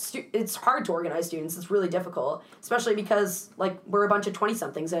 But it's hard to organize students. It's really difficult, especially because we're a bunch of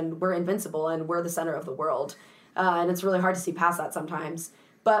 20-somethings and we're invincible and we're the center of the world. And it's really hard to see past that sometimes.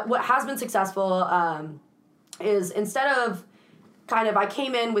 But what has been successful is instead of I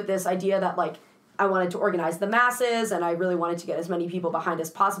came in with this idea that I wanted to organize the masses and I really wanted to get as many people behind as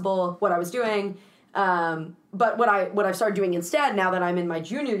possible what I was doing. But what I've started doing instead, now that I'm in my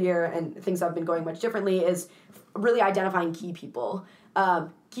junior year and things have been going much differently, is really identifying key people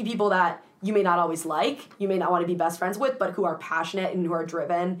that you may not always you may not want to be best friends with, but who are passionate and who are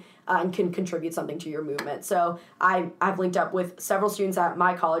driven and can contribute something to your movement. So I've linked up with several students at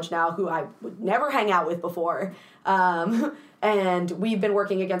my college now who I would never hang out with before. And we've been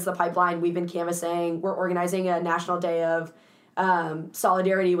working against the pipeline. We've been canvassing. We're organizing a national day of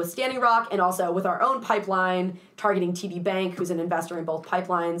solidarity with Standing Rock and also with our own pipeline, targeting TD Bank, who's an investor in both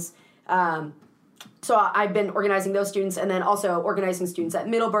pipelines. So I've been organizing those students and then also organizing students at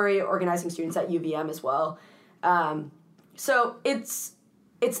Middlebury, organizing students at UVM as well. So it's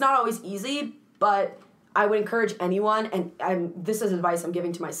not always easy, but I would encourage anyone, and this is advice I'm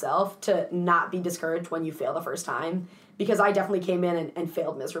giving to myself, to not be discouraged when you fail the first time, because I definitely came in and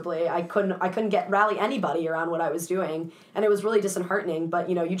failed miserably. I couldn't rally anybody around what I was doing, and it was really disheartening. But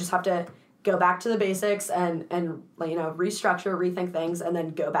you just have to go back to the basics and restructure, rethink things, and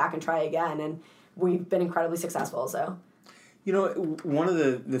then go back and try again. And we've been incredibly successful. So. One of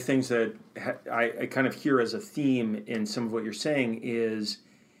the things that I kind of hear as a theme in some of what you're saying is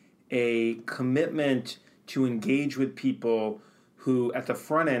a commitment to engage with people who at the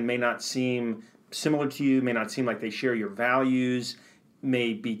front end may not seem similar to you, may not seem like they share your values,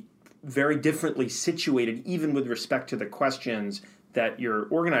 may be very differently situated, even with respect to the questions that you're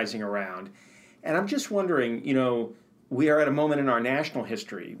organizing around. And I'm just wondering, we are at a moment in our national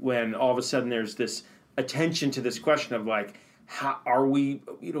history when all of a sudden there's this attention to this question of like,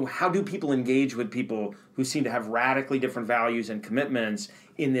 how do people engage with people who seem to have radically different values and commitments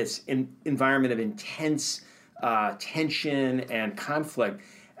in this environment of intense tension and conflict?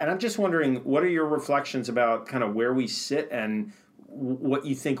 And I'm just wondering, what are your reflections about kind of where we sit and what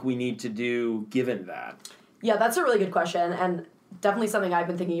you think we need to do given that? Yeah, that's a really good question, and definitely something I've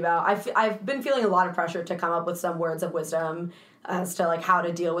been thinking about. I've been feeling a lot of pressure to come up with some words of wisdom as to like how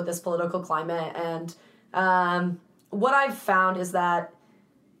to deal with this political climate. And what I've found is that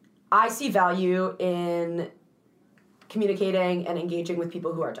I see value in communicating and engaging with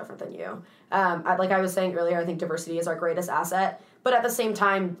people who are different than you. Like I was saying earlier, I think diversity is our greatest asset, but at the same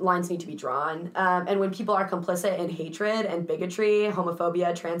time, lines need to be drawn. And when people are complicit in hatred and bigotry,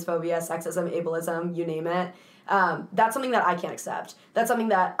 homophobia, transphobia, sexism, ableism, you name it, that's something that I can't accept. That's something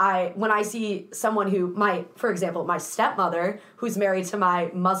that when I see someone who, for example, my stepmother, who's married to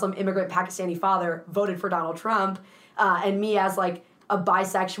my Muslim immigrant Pakistani father, voted for Donald Trump, and me as like a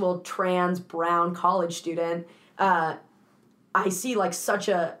bisexual, trans, brown college student, I see like such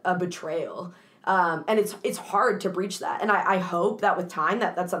a betrayal. And it's hard to breach that. And I hope that with time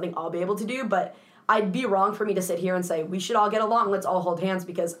that's something I'll be able to do, but I'd be wrong for me to sit here and say, we should all get along, let's all hold hands,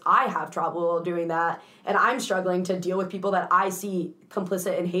 because I have trouble doing that. And I'm struggling to deal with people that I see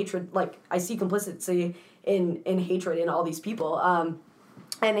complicit in hatred. Like I see complicity in hatred in all these people.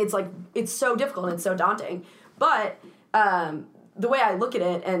 And it's like, it's so difficult and it's so daunting. But the way I look at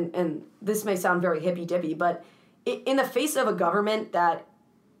it, and this may sound very hippy-dippy, but in the face of a government that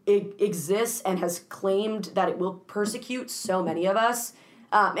exists and has claimed that it will persecute so many of us,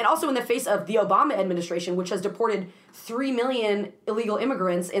 and also in the face of the Obama administration, which has deported 3 million illegal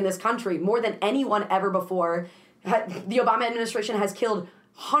immigrants in this country, more than anyone ever before. The Obama administration has killed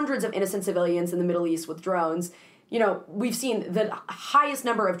hundreds of innocent civilians in the Middle East with drones. We've seen the highest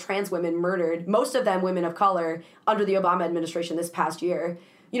number of trans women murdered, most of them women of color, under the Obama administration this past year.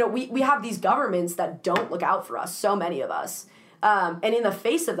 We have these governments that don't look out for us, so many of us. And in the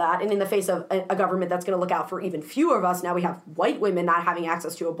face of that, and in the face of a government that's going to look out for even fewer of us, now we have white women not having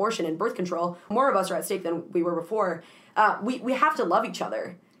access to abortion and birth control. More of us are at stake than we were before. We have to love each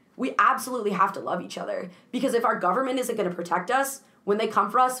other. We absolutely have to love each other. Because if our government isn't going to protect us, when they come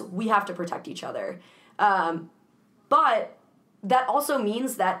for us, we have to protect each other. But that also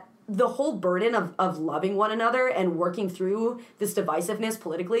means that the whole burden of loving one another and working through this divisiveness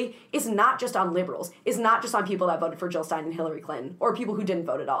politically is not just on liberals. It's not just on people that voted for Jill Stein and Hillary Clinton or people who didn't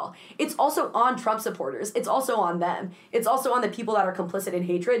vote at all. It's also on Trump supporters. It's also on them. It's also on the people that are complicit in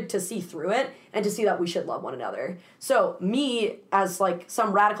hatred to see through it and to see that we should love one another. So me, as like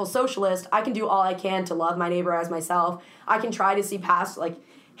some radical socialist, I can do all I can to love my neighbor as myself. I can try to see past like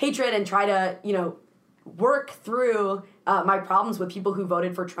hatred and try to, work through my problems with people who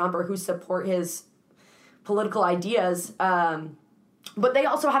voted for Trump or who support his political ideas. But they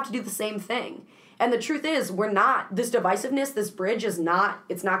also have to do the same thing. And the truth is, this divisiveness, this bridge it's not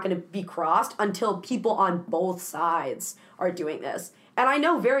going to be crossed until people on both sides are doing this. And I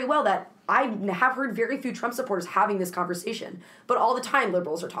know very well that I have heard very few Trump supporters having this conversation, but all the time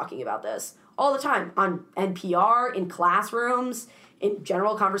liberals are talking about this. All the time on NPR, in classrooms, in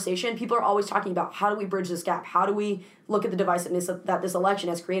general conversation, people are always talking about how do we bridge this gap? How do we look at the divisiveness that this election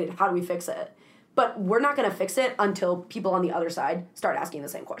has created? How do we fix it? But we're not going to fix it until people on the other side start asking the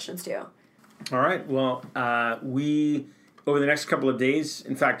same questions too. All right. Well, we, over the next couple of days,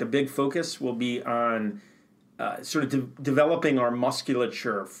 in fact, a big focus will be on sort of developing our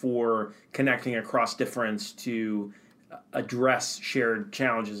musculature for connecting across difference to address shared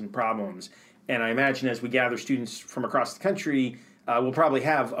challenges and problems. And I imagine as we gather students from across the country, we'll probably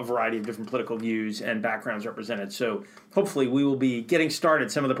have a variety of different political views and backgrounds represented. So hopefully we will be getting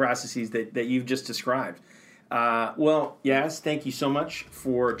started some of the processes that you've just described. Well, Yaz, thank you so much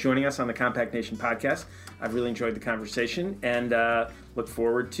for joining us on the Compact Nation podcast. I've really enjoyed the conversation and look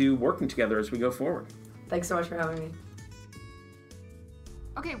forward to working together as we go forward. Thanks so much for having me.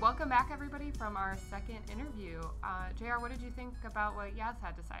 Okay, welcome back, everybody, from our second interview. JR, what did you think about what Yaz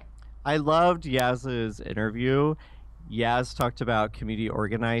had to say? I loved Yaz's interview. Yaz talked about community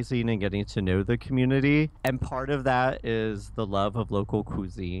organizing and getting to know the community. And part of that is the love of local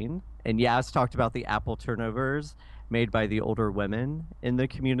cuisine. And Yaz talked about the apple turnovers made by the older women in the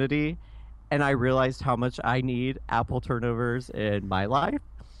community. And I realized how much I need apple turnovers in my life.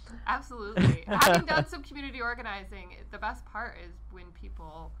 Absolutely. Having done some community organizing, the best part is when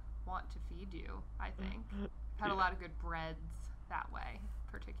people want to feed you, I think. Had a lot of good breads that way,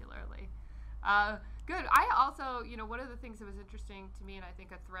 particularly. Good. I also, one of the things that was interesting to me, and I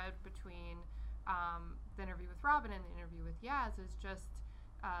think a thread between the interview with Robin and the interview with Yaz, is just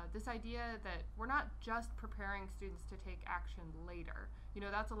this idea that we're not just preparing students to take action later.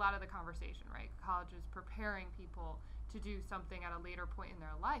 That's a lot of the conversation, right? College is preparing people to do something at a later point in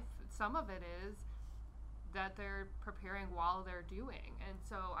their life. Some of it is that they're preparing while they're doing. And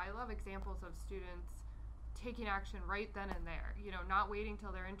so I love examples of students taking action right then and there, not waiting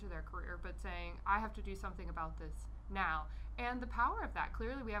till they're into their career, but saying, I have to do something about this now. And the power of that,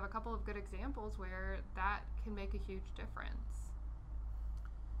 clearly we have a couple of good examples where that can make a huge difference.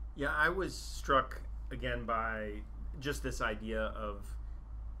 Yeah, I was struck again by just this idea of,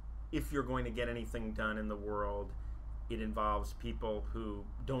 if you're going to get anything done in the world, it involves people who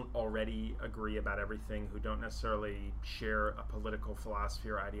don't already agree about everything, who don't necessarily share a political philosophy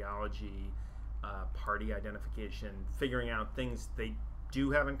or ideology, party identification, figuring out things they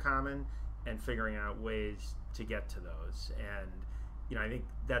do have in common and figuring out ways to get to those. And, I think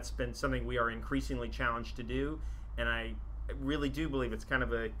that's been something we are increasingly challenged to do. And I really do believe it's kind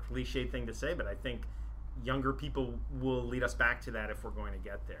of a cliche thing to say, but I think younger people will lead us back to that if we're going to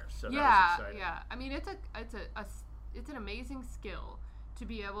get there. So that was exciting. Yeah. I mean, it's an amazing skill to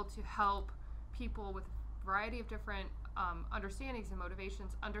be able to help people with a variety of different understandings and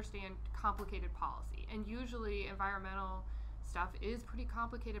motivations understand complicated policy. And usually environmental stuff is pretty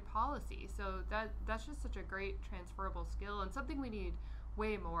complicated policy. So that's just such a great transferable skill, and something we need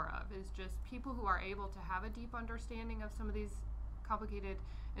way more of is just people who are able to have a deep understanding of some of these complicated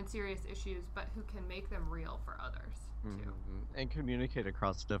and serious issues, but who can make them real for others too. Mm-hmm. And communicate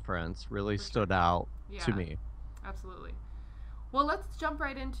across difference really stood out to me. Absolutely. Well, let's jump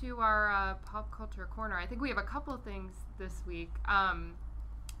right into our pop culture corner. I think we have a couple of things this week.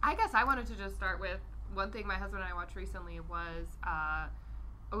 I guess I wanted to just start with one thing my husband and I watched recently was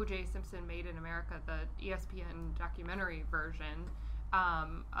O.J. Simpson Made in America, the ESPN documentary version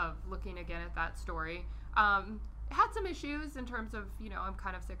of looking again at that story. Had some issues in terms of, I'm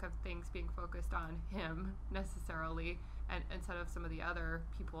kind of sick of things being focused on him necessarily, and instead of some of the other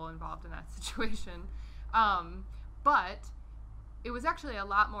people involved in that situation. But it was actually a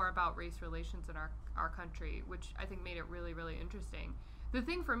lot more about race relations in our country, which I think made it really, really interesting. The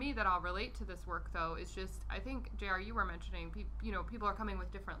thing for me that I'll relate to this work, though, is just, I think, JR, you were mentioning, people are coming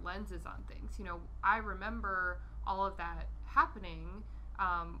with different lenses on things. I remember all of that happening,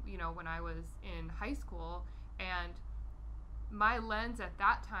 when I was in high school, and my lens at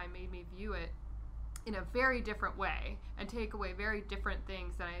that time made me view it in a very different way and take away very different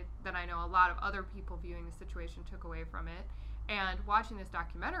things that I know a lot of other people viewing the situation took away from it. And watching this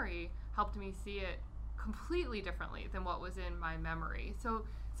documentary helped me see it completely differently than what was in my memory. So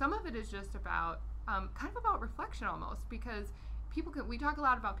some of it is just about kind of about reflection almost, because we talk a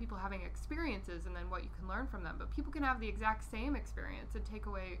lot about people having experiences and then what you can learn from them, but people can have the exact same experience and take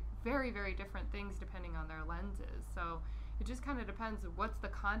away very, very different things depending on their lenses. So it just kind of depends on what's the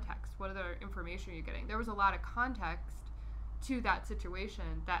context, what other information you're getting. There was a lot of context to that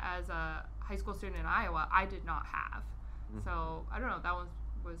situation that as a high school student in Iowa, I did not have. Mm-hmm. So I don't know, that one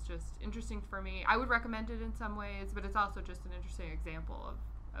was just interesting for me. I would recommend it in some ways, but it's also just an interesting example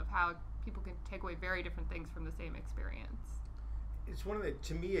of how people can take away very different things from the same experience. It's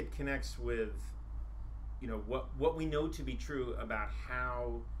to me it connects with, what we know to be true about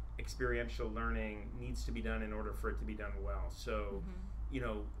how experiential learning needs to be done in order for it to be done well. So,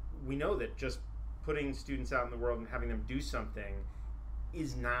 we know that just putting students out in the world and having them do something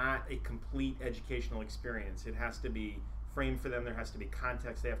is not a complete educational experience. It has to be framed for them. There has to be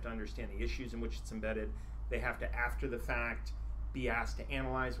context. They have to understand the issues in which it's embedded. They have to, after the fact, be asked to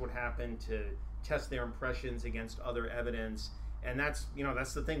analyze what happened, to test their impressions against other evidence. And that's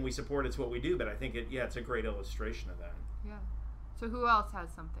the thing we support. It's what we do. But I think it's a great illustration of that. Yeah. So who else has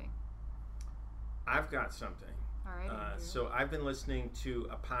something? I've got something. All right. So I've been listening to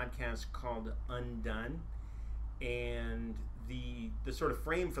a podcast called Undone, and the sort of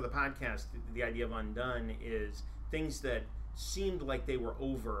frame for the podcast, the idea of Undone, is things that seemed like they were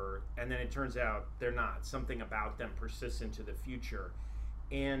over, and then it turns out they're not. Something about them persists into the future.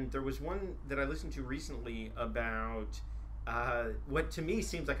 And there was one that I listened to recently about what to me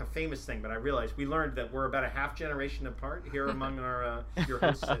seems like a famous thing, but I realized we learned that we're about a half generation apart here among our your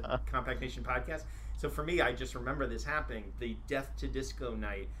hosts at Compact Nation Podcast. So for me, I just remember this happening, the Death to Disco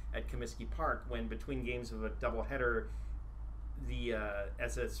night at Comiskey Park, when between games of a doubleheader,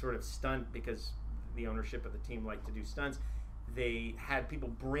 as a sort of stunt, because the ownership of the team liked to do stunts, they had people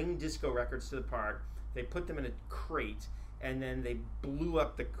bring disco records to the park. They put them in a crate, and then they blew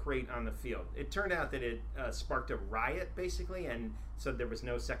up the crate on the field. It turned out that it sparked a riot, basically, and so there was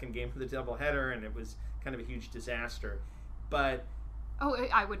no second game for the doubleheader, and it was kind of a huge disaster. But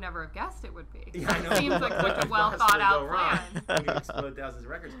I would never have guessed it would be. Yeah, I know. It seems like such a well thought out plan. When you explode thousands of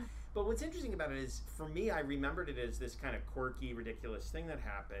records. But what's interesting about it is, for me, I remembered it as this kind of quirky, ridiculous thing that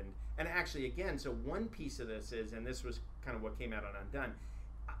happened. And actually, again, so one piece of this is, and this was kind of what came out on Undone,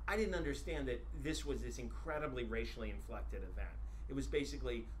 I didn't understand that this was this incredibly racially inflected event. It was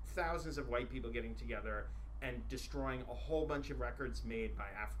basically thousands of white people getting together and destroying a whole bunch of records made by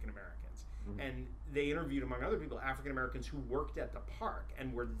African Americans. Mm-hmm. And they interviewed, among other people, African Americans who worked at the park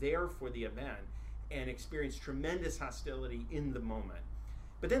and were there for the event and experienced tremendous hostility in the moment.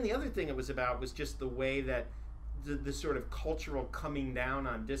 But then the other thing it was about was just the way that the sort of cultural coming down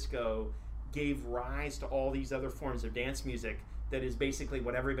on disco gave rise to all these other forms of dance music that is basically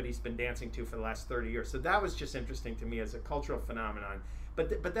what everybody's been dancing to for the last 30 years. So that was just interesting to me as a cultural phenomenon.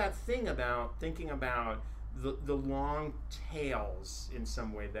 But that thing about thinking about the long tails in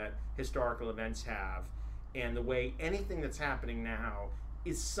some way that historical events have, and the way anything that's happening now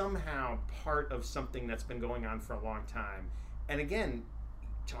is somehow part of something that's been going on for a long time. And again,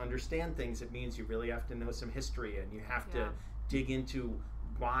 to understand things, it means you really have to know some history, and you have to dig into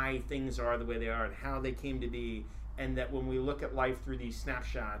why things are the way they are and how they came to be. And that when we look at life through these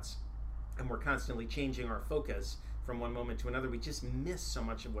snapshots and we're constantly changing our focus from one moment to another, we just miss so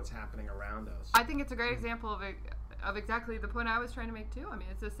much of what's happening around us. I think it's a great example of exactly the point I was trying to make too. I mean,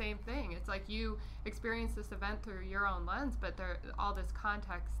 it's the same thing. It's like you experience this event through your own lens, but there's all this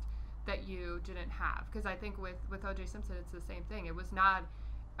context that you didn't have. Because I think with O.J. Simpson, it's the same thing. It was not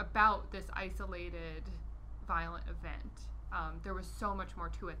about this isolated violent event. There was so much more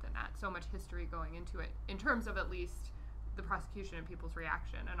to it than that, so much history going into it, in terms of at least the prosecution and people's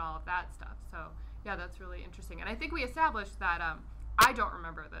reaction and all of that stuff. So, yeah, that's really interesting. And I think we established that I don't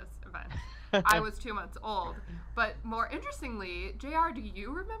remember this event. I was 2 months old. But more interestingly, JR, do you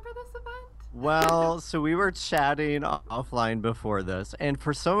remember this event? Well, so we were chatting offline before this, and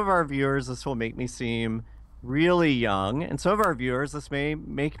for some of our viewers, this will make me seem really young, and some of our viewers, this may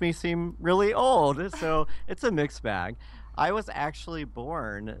make me seem really old, so it's a mixed bag. I was actually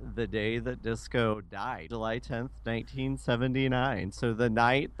born the day that disco died, July 10th, 1979. So the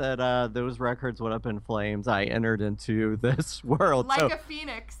night that those records went up in flames, I entered into this world. Like a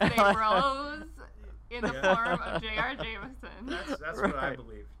phoenix, they rose in the form of J.R. Jameson. That's right. What I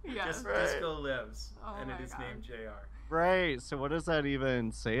believe. Yeah. Disco lives, and it is God. named J.R. Right. So what does that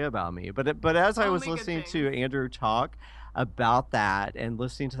even say about me? But as I was listening to Andrew talk about that and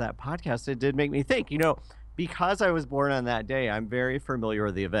listening to that podcast, it did make me think, because I was born on that day, I'm very familiar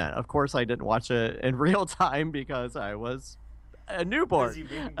with the event. Of course, I didn't watch it in real time because I was a newborn. Busy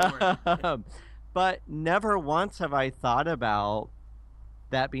being born. But never once have I thought about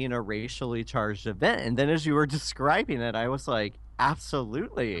that being a racially charged event. And then as you were describing it, I was like,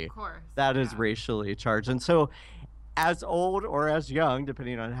 absolutely. Of course. That is racially charged. And so as old or as young,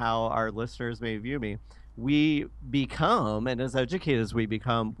 depending on how our listeners may view me, we become, and as educated as we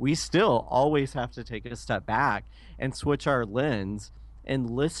become, we still always have to take a step back and switch our lens and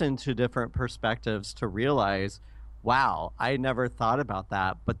listen to different perspectives to realize, wow, I never thought about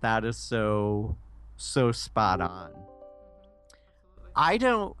that, but that is so spot on. I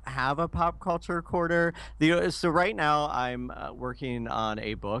don't have a pop culture quarter. So right now I'm working on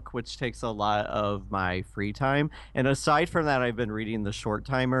a book, which takes a lot of my free time. And aside from that, I've been reading The Short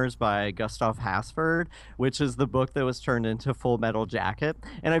Timers by Gustav Hasford, which is the book that was turned into Full Metal Jacket.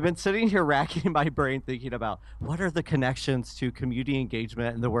 And I've been sitting here racking my brain thinking about what are the connections to community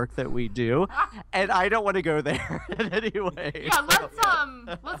engagement and the work that we do. And I don't want to go there in any way. Yeah,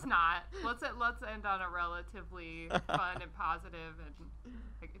 let's not. Let's end on a relatively fun and positive and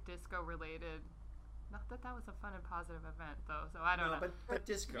disco related. Not that was a fun and positive event though, so I don't know. But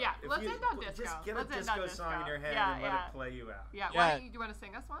disco. Yeah, let's end on disco. Just get a disco song in your head and let it play you out. Yeah. Do you want to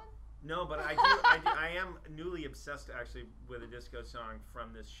sing us one? No, but I am newly obsessed actually with a disco song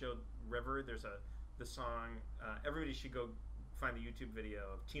from this show River. There's the song. Everybody should go find the YouTube video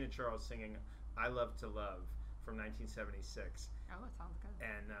of Tina Charles singing "I Love to Love" from 1976. Oh, it sounds good.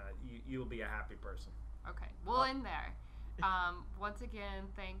 And you'll be a happy person. Okay, we'll end there. Once again,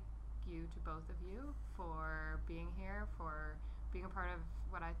 thank you to both of you for being here, for being a part of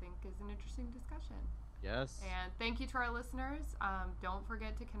what I think is an interesting discussion. Yes. And thank you to our listeners. Don't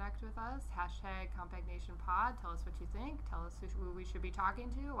forget to connect with us. #CompactNationPod. Tell us what you think. Tell us who we should be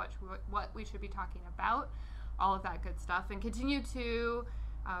talking to, what we should be talking about, all of that good stuff. And continue to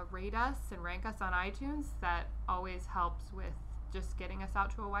rate us and rank us on iTunes. That always helps with just getting us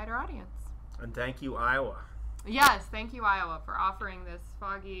out to a wider audience. And thank you, Iowa. Yes, thank you, Iowa, for offering this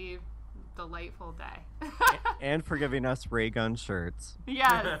foggy, delightful day. And for giving us ray gun shirts.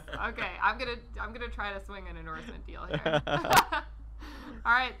 Yes. Okay. I'm gonna try to swing an endorsement deal here.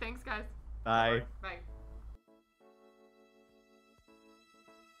 All right. Thanks, guys. Bye. Bye.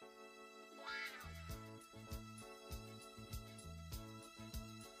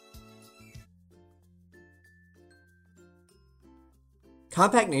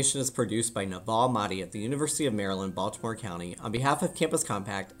 Compact Nation is produced by Naval Mahdi at the University of Maryland, Baltimore County on behalf of Campus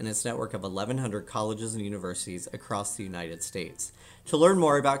Compact and its network of 1,100 colleges and universities across the United States. To learn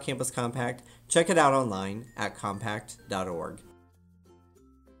more about Campus Compact, check it out online at compact.org.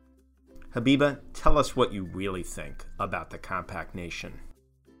 Habiba, tell us what you really think about the Compact Nation.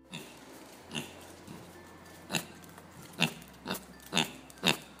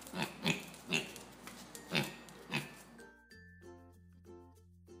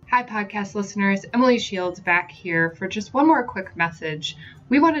 Hi, podcast listeners. Emily Shields back here for just one more quick message.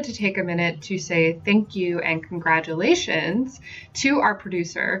 We wanted to take a minute to say thank you and congratulations to our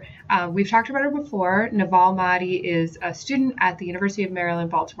producer. We've talked about her before. Naval Mahdi is a student at the University of Maryland,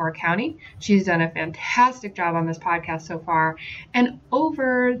 Baltimore County. She's done a fantastic job on this podcast so far. And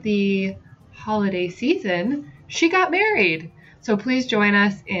over the holiday season, she got married. So please join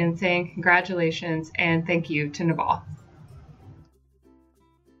us in saying congratulations and thank you to Naval.